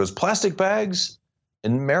Maine. He goes, plastic bags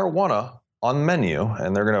and marijuana on the menu,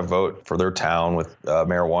 and they're going to vote for their town with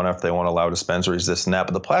marijuana if they want to allow dispensaries, this and that.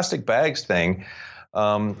 But the plastic bags thing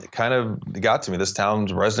kind of got to me. This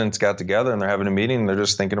town's residents got together, and they're having a meeting. And they're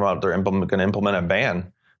just thinking about they're going to implement a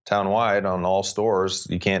ban townwide on all stores.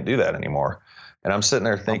 You can't do that anymore. And I'm sitting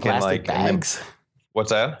there thinking, like, bags.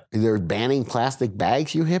 What's that? They're banning plastic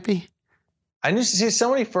bags, you hippie? I just see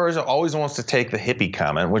somebody first always wants to take the hippie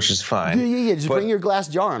comment, which is fine. Yeah. Just bring your glass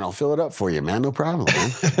jar and I'll fill it up for you, man. No problem,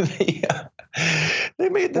 man. Yeah. They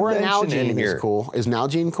made the or mention in Nalgene here. Is cool. Is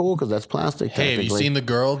Nalgene cool? Because that's plastic. Hey, have you seen the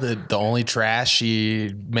girl that the only trash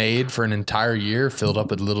she made for an entire year filled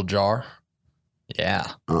up a little jar? Yeah.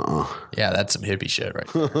 Yeah, that's some hippie shit right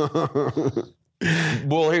there.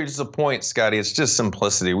 Well, here's the point, Scotty. It's just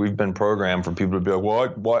simplicity. We've been programmed for people to be like, well,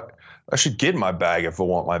 what? I should get my bag if I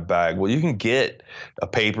want my bag. Well, you can get a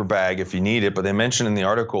paper bag if you need it, but they mentioned in the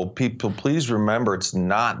article, people, please remember it's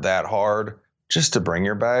not that hard just to bring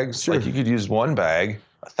your bags. Sure. Like you could use one bag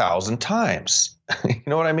 1,000 times. You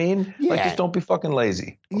know what I mean? Yeah. Like just don't be fucking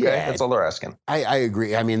lazy. Okay, Yeah. that's all they're asking. I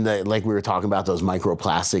agree. I mean, like we were talking about those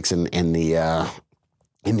microplastics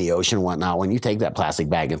in the ocean and whatnot. When you take that plastic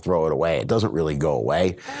bag and throw it away, it doesn't really go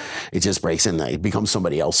away. It just breaks in. It becomes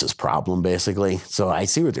somebody else's problem, basically. So I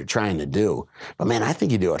see what they're trying to do. But man, I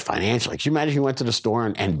think you do it financially. Could you imagine if you went to the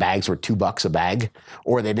store and bags were $2 a bag?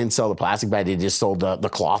 Or they didn't sell the plastic bag, they just sold the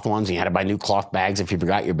cloth ones and you had to buy new cloth bags if you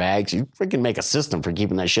forgot your bags. You freaking make a system for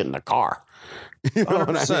keeping that shit in the car. You know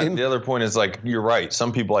what I mean? The other point is like, you're right.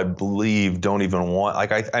 Some people I believe don't even want,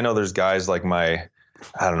 like I know there's guys like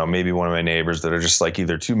I don't know, maybe one of my neighbors that are just like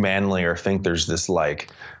either too manly or think there's this like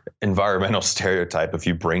environmental stereotype. If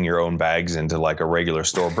you bring your own bags into like a regular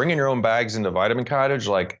store, bringing your own bags into Vitamin Cottage,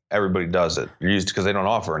 like everybody does it. You're used because they don't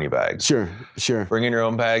offer any bags. Sure. Bringing your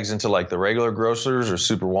own bags into like the regular grocers or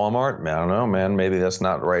Super Walmart, man, I don't know, man. Maybe that's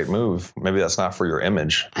not the right move. Maybe that's not for your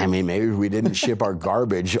image. I mean, maybe if we didn't ship our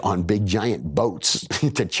garbage on big giant boats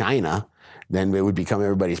to China, then it would become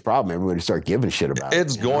everybody's problem. Everybody would start giving shit about it.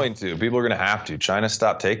 It's going to. People are going to have to. China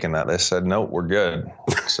stopped taking that. They said, no, we're good.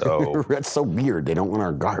 So that's so weird. They don't want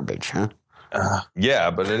our garbage, huh?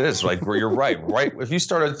 Yeah, but it is like you're right. Right. If you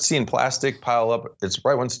started seeing plastic pile up, it's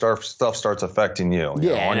right when stuff starts affecting you. You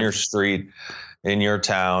know, on your street, in your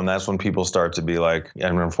town. That's when people start to be like,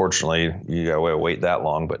 and unfortunately, you got to wait that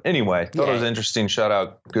long. But anyway, thought it was interesting. Shout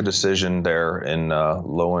out. Good decision there in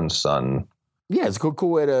Lowen's son. Yeah, it's a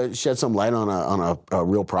cool way to shed some light on a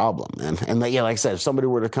real problem, man. And like I said, if somebody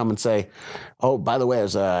were to come and say, "Oh, by the way,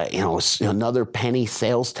 there's another penny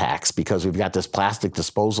sales tax because we've got this plastic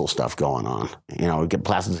disposal stuff going on. We get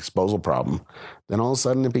plastic disposal problem." Then all of a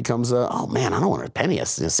sudden it becomes oh man, I don't want a penny a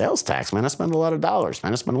sales tax, man. I spend a lot of dollars,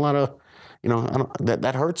 man. I spend a lot of,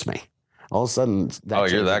 that hurts me. All of a sudden,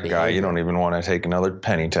 you're that guy. You don't even want to take another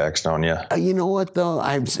penny tax, don't you? You know what though?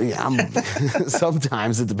 I'm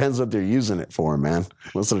sometimes it depends what they're using it for, man.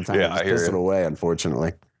 Most of the time, I just piss it away,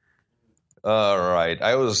 unfortunately. All right,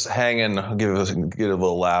 I was hanging. Get a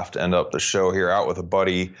little laugh to end up the show here. Out with a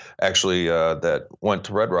buddy, actually, that went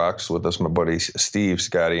to Red Rocks with us. My buddy Steve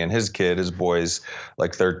Scotty and his kid. His boy's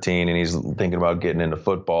like 13, and he's thinking about getting into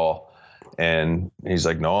football. And he's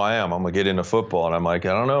like, no, I'm going to get into football. And I'm like,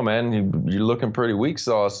 I don't know, man. You're looking pretty weak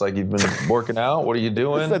sauce. Like you've been working out. What are you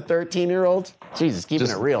doing? It's a 13-year-old? Jesus, keeping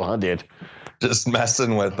it real, huh, dude? Just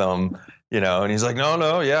messing with them, And he's like, no,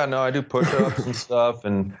 I do push-ups and stuff.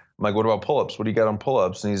 And I'm like, what about pull-ups? What do you got on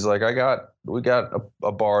pull-ups? And he's like, we got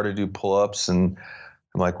a bar to do pull-ups. And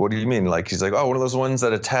I'm like, what do you mean? Like, he's like, oh, one of those ones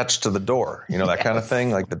that attach to the door, that kind of thing,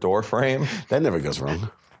 like the door frame. That never goes wrong.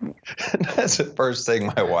 That's the first thing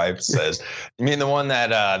my wife says. You mean the one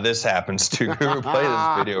that this happens to? Play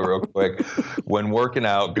this video real quick. When working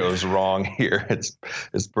out goes wrong here, it's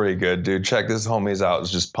pretty good, dude. Check this homie's out. He's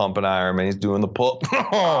just pumping iron, man. He's doing the pull.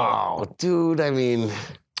 Oh, dude. I mean,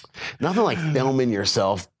 nothing like filming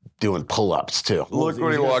yourself doing pull-ups too. Look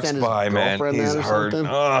when he walks by, man. He's hurt.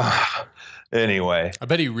 Anyway, I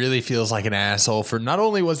bet he really feels like an asshole for not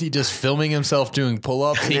only was he just filming himself doing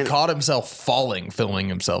pull-ups, he caught himself filming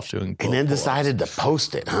himself doing pull-ups. And then decided to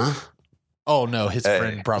post it, huh? Oh, no, his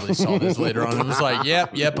friend probably saw this later on and was like,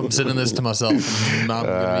 yep, I'm sending this to myself. I'm not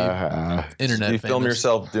going to be internet famous. You film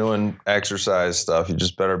yourself doing exercise stuff, you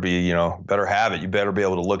just better be, better have it. You better be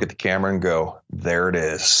able to look at the camera and go, there it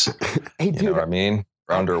is. Hey, dude, you know what I mean?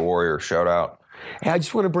 Rounder Warrior, shout out. Hey, I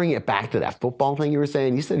just want to bring it back to that football thing you were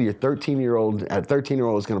saying. You said your 13-year-old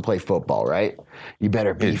is going to play football, right? You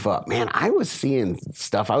better beef up. Man, I was seeing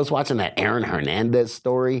stuff. I was watching that Aaron Hernandez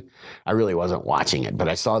story. I really wasn't watching it, but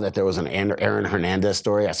I saw that there was an Aaron Hernandez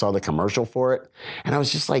story. I saw the commercial for it, and I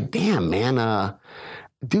was just like, damn, man,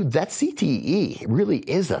 dude, that CTE really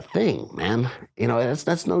is a thing, man.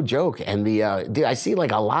 That's no joke. And dude, I see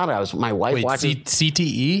like a lot of my wife watching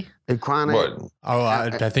CTE? The chronic. What? Oh,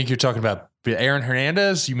 I think you're talking about Aaron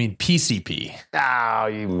Hernandez. You mean PCP? Oh,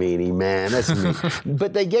 you meanie man. That's me.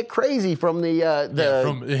 But they get crazy from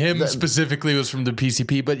from him specifically was from the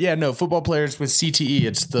PCP. But yeah, no, football players with CTE,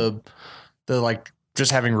 it's the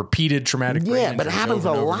just having repeated traumatic brain Yeah, but it injuries happens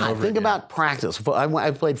over a and over and lot. over Think again. about practice. I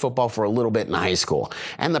played football for a little bit in high school,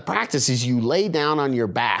 and the practice is you lay down on your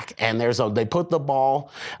back, and they put the ball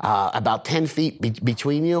about 10 feet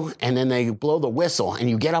between you, and then they blow the whistle, and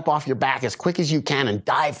you get up off your back as quick as you can and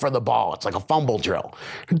dive for the ball. It's like a fumble drill.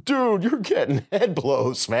 Dude, you're getting head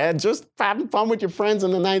blows, man. Just having fun with your friends in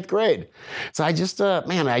the 9th grade. So I just,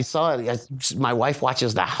 I saw it. My wife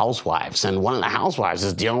watches The Housewives, and one of the housewives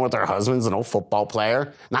is dealing with her husband's an old football player,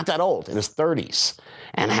 not that old, in his 30s,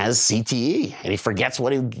 and has CTE, and he forgets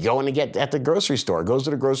what he's going to get at the grocery store. Goes to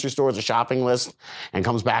the grocery store with a shopping list and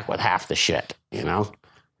comes back with half the shit, you know?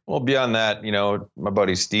 Well, beyond that, my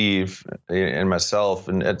buddy Steve and myself,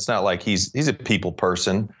 and it's not like he's a people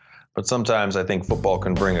person, but sometimes I think football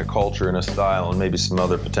can bring a culture and a style and maybe some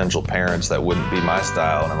other potential parents that wouldn't be my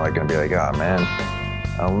style. And I'm like going to be like, man,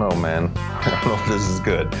 I don't know, man. I don't know if this is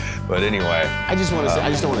good. But anyway. I just want to I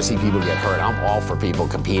just don't want to see people get hurt. I'm all for people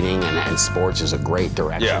competing, and sports is a great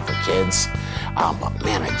direction for kids. But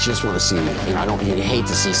man, I just want to see, you hate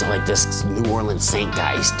to see something like this New Orleans Saint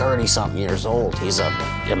guy. He's 30-something years old. He's an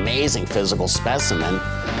amazing physical specimen.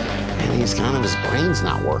 And his brain's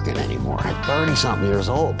not working anymore. At 30-something years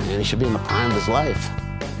old, man, he should be in the prime of his life.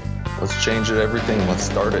 Let's change it, everything. Let's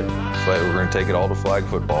start it. We're going to take it all to flag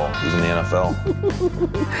football, even the NFL.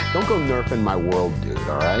 Don't go nerfing my world, dude,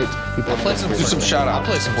 all right? I'll play some shout out. I'll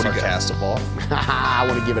play some sarcastic ball. I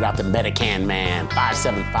want to give it out to Medican Man,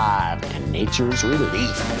 575, and Nature's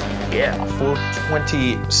Relief. Yeah.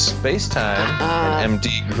 420 Space Time and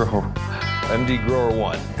MD Grower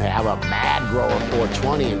 1. I have a Mad Grower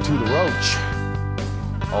 420 and To the Roach.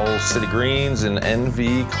 All City Greens and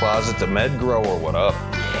NV Closet to Med Grower. What up?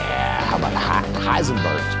 Yeah, how about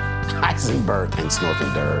Heisenberg and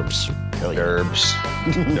Snorfin Derbs. Hell yeah.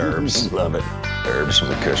 Derbs. Love it. Derbs from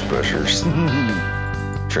the Kush Pushers.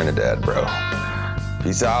 Trinidad, bro.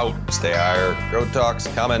 Peace out. Stay higher. Grow Talk's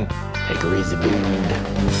coming. Take her easy,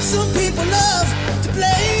 dude. Some people love to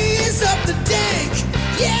blaze up the dank.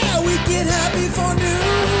 Yeah, we get happy for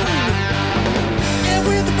noon. And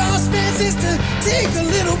when the boss man says to take a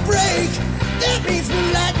little break, that means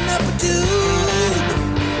we're lighting up a tube.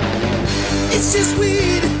 It's just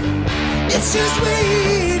weed. It's just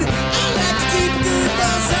weed. I like to keep a good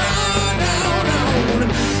buzz on.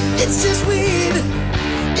 It's just weed.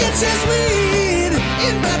 It's just weed.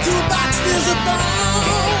 In my toolbox there's a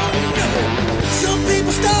bone. Some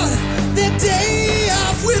people start their day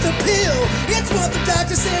off with a pill. It's what the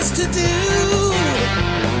doctor says to do.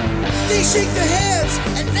 They shake their heads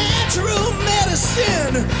at natural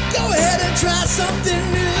medicine. Go ahead and try something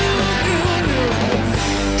new.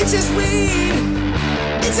 It's just weed.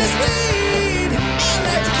 It's just weed. I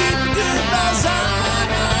like to keep a good buzz on.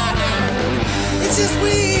 It's just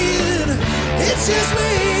weed. It's just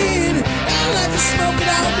weed. I like to smoke it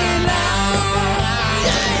all day long.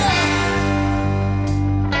 Yeah.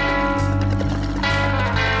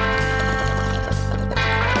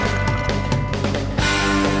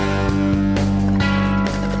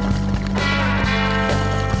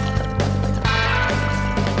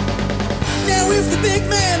 Now if the big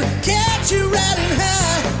man catch you riding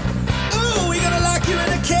high, ooh, we gonna lock you in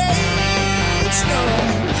a cage. No.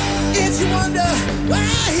 If you wonder why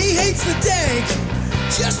he hates the dank,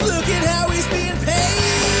 just look at how he's being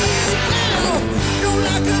paid. Now, don't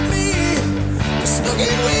lock up me for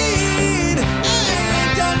smoking weed. I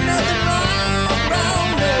ain't done nothing wrong.